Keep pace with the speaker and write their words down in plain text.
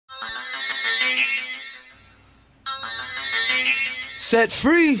Set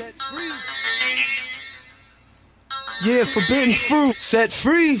free. Yeah, forbidden fruit. Set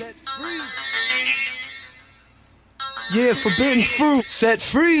free. Yeah, forbidden fruit. Set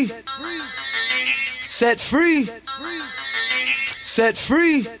free. Set free. Set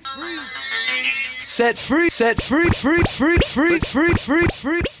free. Set free. Set free. Free. Free. Free. Free. Free.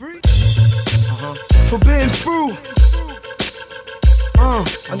 Free. Free. Forbidden fruit.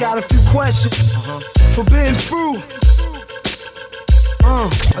 I got a few questions. Forbidden fruit.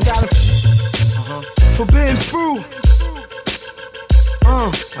 I got a forbidden fruit.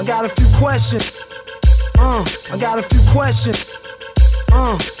 I got a few questions. I got a few questions.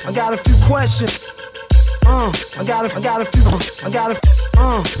 I got a few questions. I got a few. I got a few. I got a few.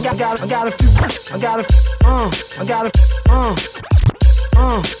 I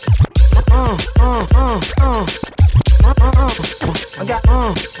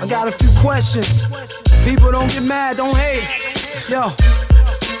got a few questions. People don't get mad, don't hate. Yo,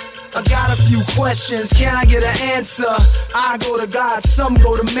 I got a few questions. Can I get an answer? I go to God, some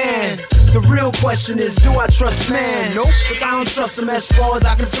go to man. The real question is, do I trust man? Nope, but I don't trust him as far as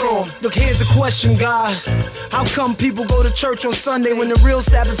I can throw him. Look, here's a question, God. How come people go to church on Sunday when the real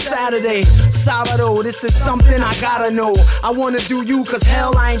Sabbath's Saturday? Sabado, this is something I gotta know. I wanna do you, cause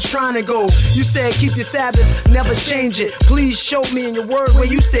hell I ain't trying to go. You said keep your Sabbath, never change it. Please show me in your word where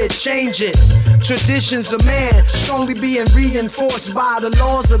you said change it. Traditions of man, strongly being reinforced by the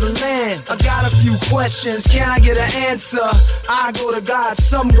laws of the land. I got a few questions, can I get an answer? I go to God,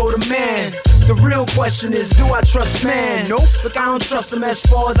 some go to man. The real question is, do I trust man? Nope, look, I don't trust him as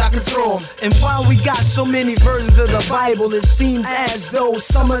far as I can throw him. And while we got so many versions of the Bible, it seems as though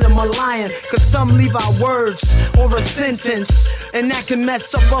some of them are lying, cause some leave out words or a sentence, and that can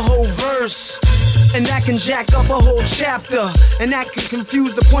mess up a whole verse, and that can jack up a whole chapter, and that can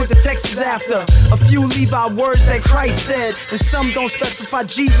confuse the point the text is after. A few leave out words that Christ said, and some don't specify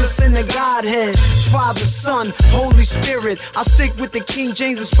Jesus in the Godhead. Father, Son, Holy Spirit. I'll stick with the King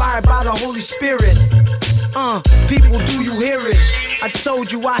James inspired by the Holy Spirit. People, do you hear it? I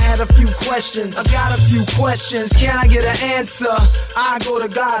told you I had a few questions. I got a few questions. Can I get an answer? I go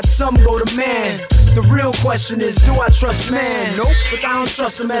to God, some go to man. The real question is, do I trust man? Nope, but I don't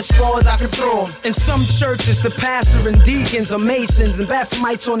trust him as far as I can throw him. In some churches, the pastor and deacons are Masons, and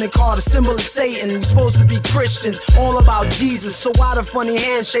Baphomite's on their car, the symbol of Satan. We're supposed to be Christians, all about Jesus. So why the funny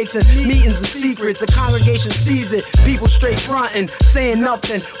handshakes and meetings and secrets? The congregation sees it, people straight fronting, saying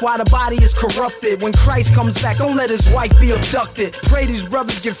nothing, why the body is corrupted. When Christ comes back, don't let his wife be abducted. Pray these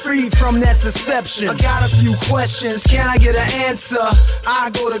brothers get free from that deception. I got a few questions, can I get an answer? I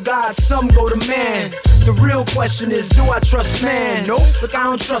go to God, some go to man. The real question is, do I trust man? Nope, look, I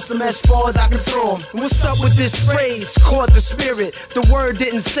don't trust him as far as I can throw him. What's up with this phrase, caught the spirit? The word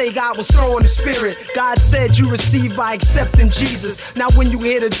didn't say God was throwing the spirit. God said you receive by accepting Jesus. Now when you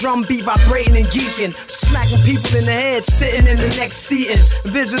hear the drum beat vibrating and geeking, smacking people in the head, sitting in the next seating.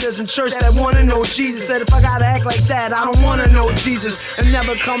 Visitors in church that wanna know Jesus said, if I gotta act like that, I don't wanna know Jesus and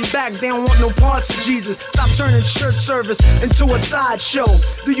never come back. They don't want no parts of Jesus. Stop turning church service into a sideshow.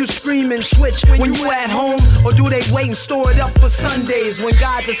 Do you scream and twitch when you at home, or do they wait and store it up for Sundays when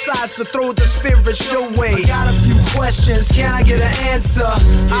God decides to throw the spirits your way? I got a few questions, can I get an answer?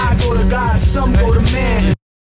 I go to God, some go to man.